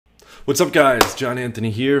What's up guys, John Anthony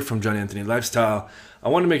here from John Anthony Lifestyle. I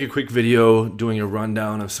want to make a quick video doing a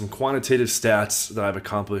rundown of some quantitative stats that I've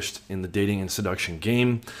accomplished in the dating and seduction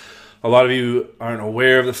game. A lot of you aren't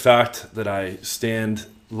aware of the fact that I stand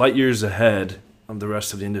light years ahead of the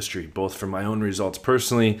rest of the industry, both from my own results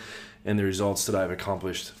personally and the results that I've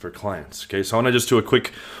accomplished for clients. Okay, so I want to just do a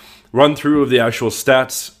quick run through of the actual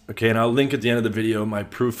stats, okay, and I'll link at the end of the video my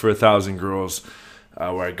proof for 1,000 girls,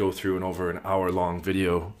 where I go through an hour-long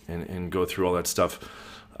video and go through all that stuff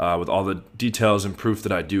with all the details and proof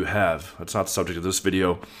that I do have. That's not the subject of this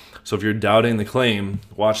video. So if you're doubting the claim,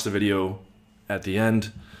 watch the video at the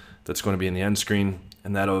end. That's going to be in the end screen,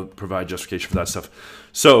 and that'll provide justification for that stuff.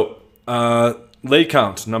 So lay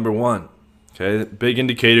count, number one. Okay, big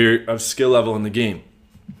indicator of skill level in the game.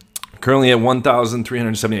 Currently at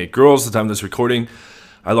 1,378 girls at the time of this recording.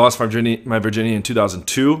 I lost my virginity in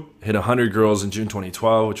 2002, hit 100 girls in June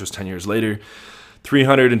 2012, which was 10 years later,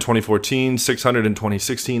 300 in 2014, 600 in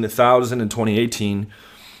 2016, 1,000 in 2018,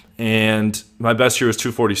 and my best year was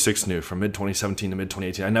 246 new from mid-2017 to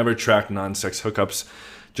mid-2018. I never tracked non-sex hookups,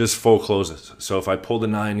 just full closes. So if I pulled a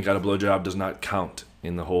 9, got a blowjob, does not count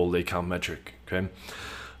in the whole lay count metric, okay?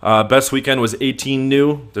 Best weekend was 18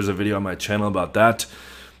 new. There's a video on my channel about that.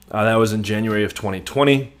 That was in January of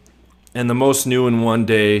 2020. And the most new in one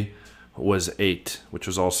day was 8, which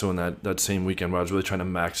was also in that same weekend where I was really trying to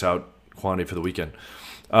max out quantity for the weekend.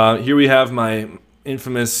 Here we have my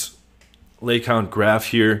infamous lay count graph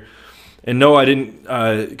here. And no, I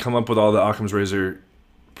didn't come up with all the Occam's Razor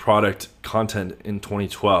product content in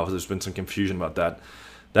 2012. There's been some confusion about that.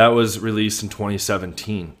 That was released in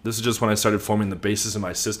 2017. This is just when I started forming the basis of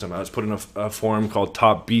my system. I was put in a forum called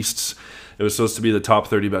Top Beasts. It was supposed to be the top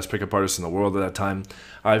 30 best pickup artists in the world at that time.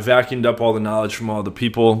 I vacuumed up all the knowledge from all the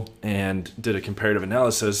people and did a comparative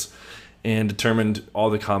analysis and determined all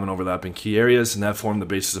the common overlapping key areas, and that formed the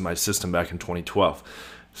basis of my system back in 2012.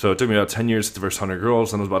 So it took me about 10 years to the first 100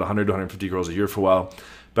 girls, then it was about 100 to 150 girls a year for a while.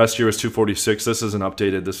 Best year was 246. This isn't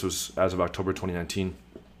updated. This was as of October 2019.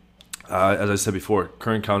 As I said before,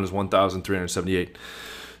 current count is 1,378.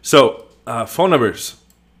 So phone numbers.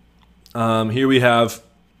 Here we have,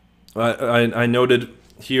 I noted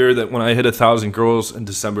here that when I hit 1,000 girls in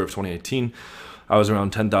December of 2018, I was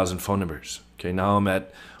around 10,000 phone numbers. Okay, now I'm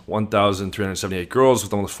at 1,378 girls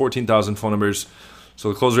with almost 14,000 phone numbers.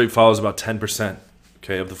 So the close rate follows about 10%,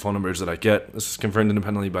 okay, of the phone numbers that I get. This is confirmed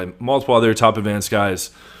independently by multiple other top advanced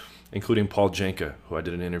guys, including Paul Janka, who I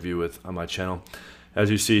did an interview with on my channel. As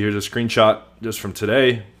you see, here's a screenshot just from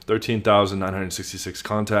today, 13,966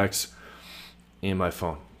 contacts in my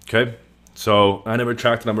phone, okay? So I never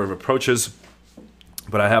tracked the number of approaches,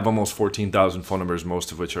 but I have almost 14,000 phone numbers,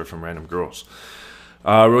 most of which are from random girls.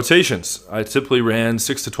 Rotations. I typically ran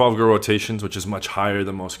 6 to 12 girl rotations, which is much higher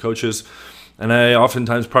than most coaches. And I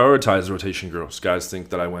oftentimes prioritize rotation girls. Guys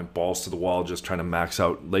think that I went balls to the wall just trying to max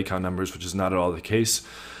out lay count numbers, which is not at all the case.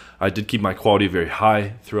 I did keep my quality very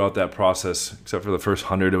high throughout that process, except for the first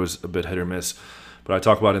 100, it was a bit hit or miss. But I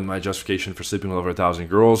talk about in my justification for sleeping with over 1,000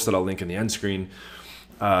 girls that I'll link in the end screen,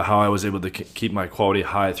 how I was able to keep my quality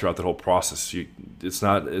high throughout the whole process. It's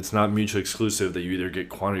not mutually exclusive that you either get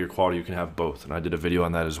quantity or quality. You can have both, and I did a video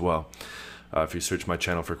on that as well. If you search my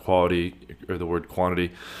channel for quality or the word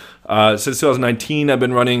quantity. Since 2019, I've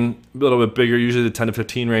been running a little bit bigger, usually the 10 to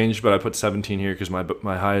 15 range, but I put 17 here because my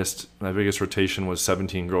biggest rotation was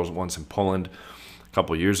 17 girls once in Poland a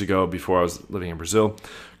couple years ago before I was living in Brazil.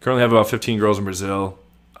 Currently I have about 15 girls in Brazil,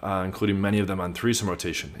 including many of them on threesome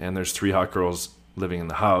rotation, and there's 3 hot girls living in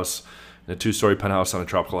the house in a 2-story penthouse on a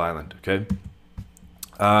tropical island, okay?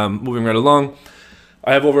 Moving right along,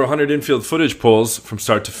 I have over 100 infield footage pulls from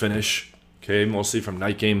start to finish. Okay, mostly from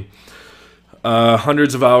night game.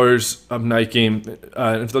 Hundreds of hours of night game.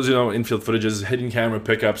 And for those who know, infield footage is hidden camera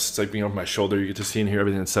pickups. It's like being over my shoulder. You get to see and hear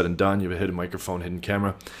everything that's said and done. You have a hidden microphone, hidden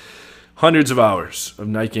camera. Hundreds of hours of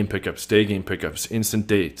night game pickups, day game pickups, instant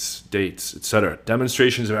dates, etc.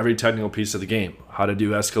 Demonstrations of every technical piece of the game. How to do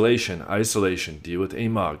escalation, isolation, deal with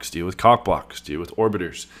AMOGs, deal with cock blocks, deal with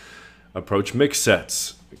orbiters, approach mix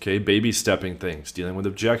sets, okay, baby stepping things, dealing with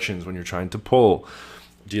objections when you're trying to pull,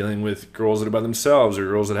 dealing with girls that are by themselves or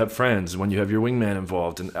girls that have friends when you have your wingman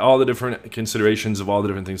involved, and all the different considerations of all the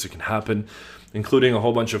different things that can happen, including a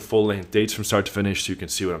whole bunch of full-length dates from start to finish so you can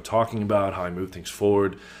see what I'm talking about, how I move things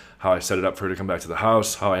forward, how I set it up for her to come back to the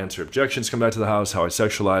house, how I answer objections come back to the house, how I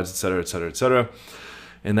sexualize, etc., etc., etc.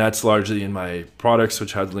 And that's largely in my products,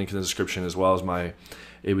 which have the link in the description, as well as my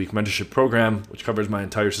 8-week mentorship program, which covers my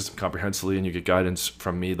entire system comprehensively, and you get guidance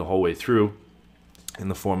from me the whole way through in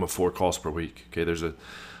the form of 4 calls per week. Okay, there's a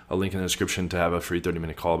link in the description to have a free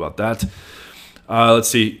 30-minute call about that. Let's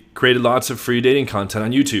see. Created lots of free dating content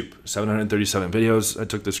on YouTube. 737 videos. I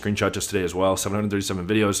took the screenshot just today as well. 737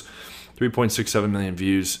 videos, 3.67 million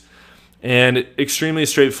views. And extremely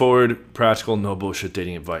straightforward, practical, no bullshit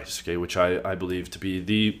dating advice, okay, which I believe to be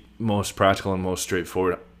the most practical and most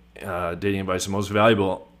straightforward dating advice and most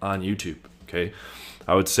valuable on YouTube, okay.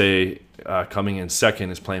 I would say coming in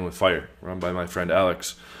second is Playing with Fire, run by my friend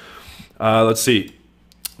Alex. Let's see.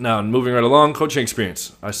 Now, moving right along, coaching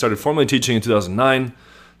experience. I started formally teaching in 2009, so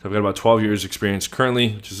I've got about 12 years experience currently,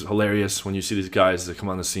 which is hilarious when you see these guys that come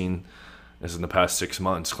on the scene as in the past 6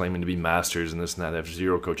 months, claiming to be masters and this and that. They have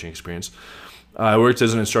zero coaching experience. I worked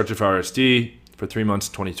as an instructor for RSD for 3 months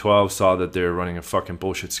in 2012, saw that they were running a fucking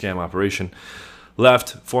bullshit scam operation.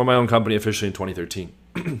 Left, formed my own company officially in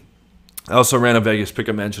 2013. I also ran a Vegas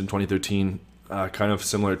pickup mansion in 2013, kind of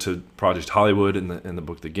similar to Project Hollywood in the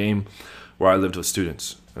book The Game, where I lived with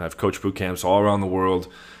students. And I've coached boot camps all around the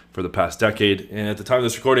world for the past decade. And at the time of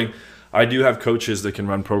this recording, I do have coaches that can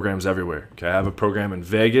run programs everywhere. Okay, I have a program in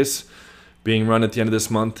Vegas being run at the end of this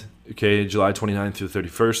month, okay, July 29th through the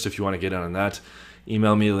 31st. If you want to get in on that,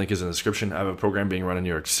 email me. The link is in the description. I have a program being run in New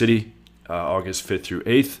York City, August 5th through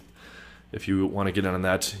 8th. If you want to get in on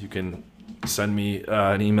that, you can send me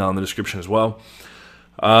an email in the description as well.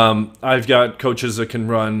 I've got coaches that can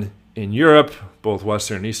run in Europe, both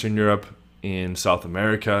Western and Eastern Europe, in South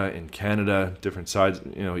America, in Canada, different sides,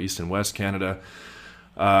 East and West Canada,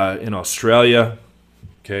 in Australia,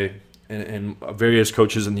 okay, and various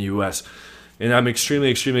coaches in the U.S. And I'm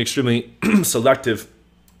extremely selective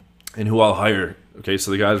in who I'll hire. Okay,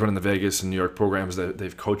 so the guys running the Vegas and New York programs that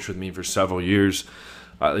they've coached with me for several years.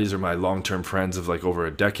 These are my long-term friends of like over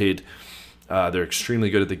a decade. They're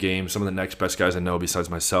extremely good at the game. Some of the next best guys I know besides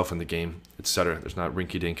myself in the game, etc. There's not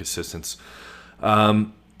rinky-dink assistants.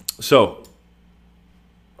 So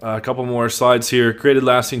a couple more slides here. Created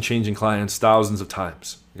lasting, changing clients thousands of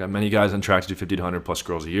times. I got many guys on track to do 50 to 100 plus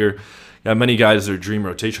girls a year. Got many guys their dream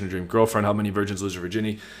rotation, dream girlfriend. How many virgins lose their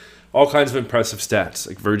virginity? All kinds of impressive stats,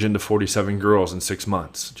 like virgin to 47 girls in 6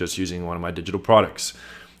 months, just using one of my digital products.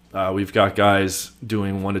 We've got guys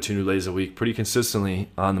doing 1 to 2 new ladies a week pretty consistently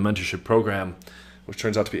on the mentorship program, which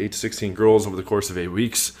turns out to be 8 to 16 girls over the course of 8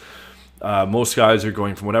 weeks. Most guys are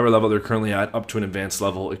going from whatever level they're currently at up to an advanced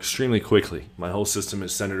level extremely quickly. My whole system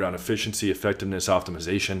is centered on efficiency, effectiveness,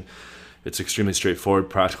 optimization. It's extremely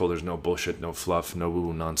straightforward, practical. There's no bullshit, no fluff, no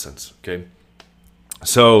woo-woo nonsense, okay?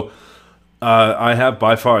 So I have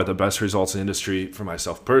by far the best results in the industry for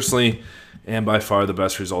myself personally, and by far the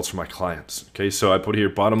best results for my clients, okay? So I put here,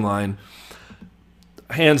 bottom line,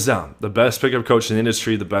 hands down, the best pickup coach in the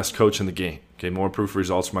industry, the best coach in the game, okay? More proof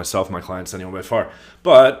results for myself and my clients than anyone by far.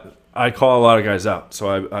 But I call a lot of guys out,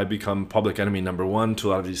 so I become public enemy number one to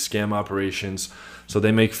a lot of these scam operations. So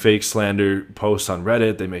they make fake slander posts on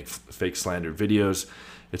Reddit, they make fake slander videos,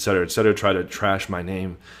 etc., try to trash my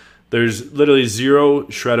name. There's literally zero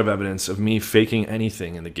shred of evidence of me faking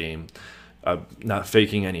anything in the game. Not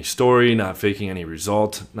faking any story, not faking any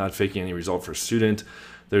result, not faking any result for a student.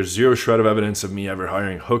 There's zero shred of evidence of me ever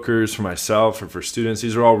hiring hookers for myself or for students.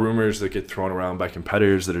 These are all rumors that get thrown around by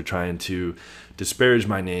competitors that are trying to disparage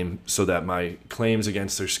my name so that my claims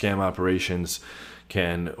against their scam operations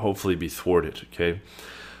can hopefully be thwarted, okay?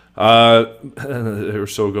 Or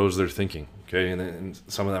so goes their thinking, okay? And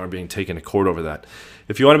some of them are being taken to court over that.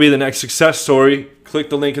 If you want to be the next success story, click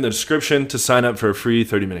the link in the description to sign up for a free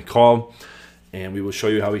 30-minute call, and we will show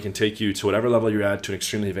you how we can take you to whatever level you're at to an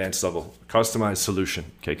extremely advanced level. Customized solution,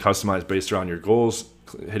 okay? Customized based around your goals,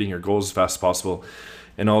 hitting your goals as fast as possible,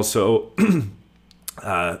 and also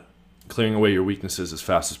clearing away your weaknesses as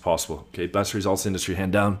fast as possible, okay? Best results in the industry,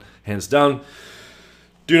 hands down.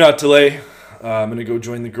 Do not delay. I'm going to go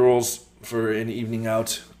join the girls for an evening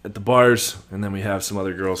out at the bars, and then we have some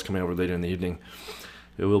other girls coming over later in the evening.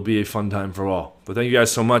 It will be a fun time for all. But thank you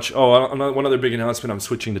guys so much. Oh, one other big announcement. I'm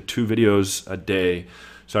switching to 2 videos a day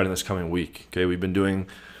starting this coming week. Okay, we've been doing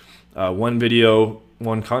one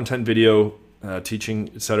content video,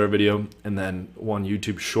 teaching, etc. video, and then 1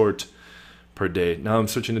 YouTube short per day. Now I'm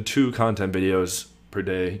switching to 2 content videos per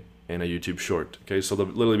day and a YouTube short. Okay, so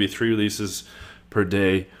there'll literally be 3 releases per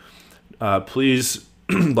day. Please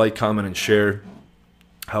like, comment, and share.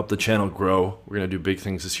 Help the channel grow. We're going to do big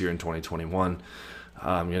things this year in 2021.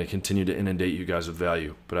 I'm going to continue to inundate you guys with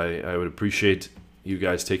value, but I would appreciate you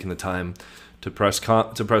guys taking the time to press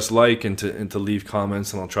like and to leave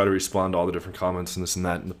comments, and I'll try to respond to all the different comments and this and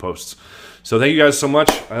that in the posts. So thank you guys so much.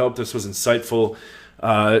 I hope this was insightful.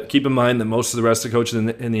 Keep in mind that most of the rest of the coaches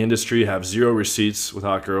in the industry have 0 receipts with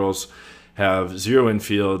hot girls, have 0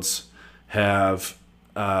 infields, have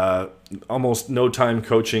almost no time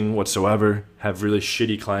coaching whatsoever, have really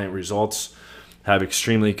shitty client results. have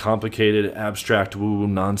extremely complicated, abstract, woo-woo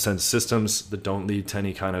nonsense systems that don't lead to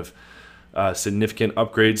any kind of significant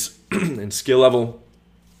upgrades in skill level,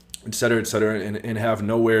 etc., and have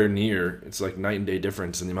nowhere near, it's like night and day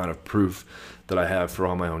difference in the amount of proof that I have for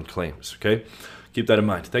all my own claims. Okay, keep that in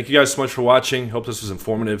mind. Thank you guys so much for watching. Hope this was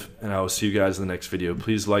informative, and I will see you guys in the next video.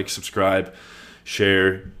 Please like, subscribe,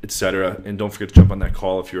 share, etc., and don't forget to jump on that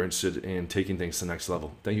call if you're interested in taking things to the next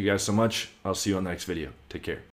level. Thank you guys so much. I'll see you on the next video. Take care.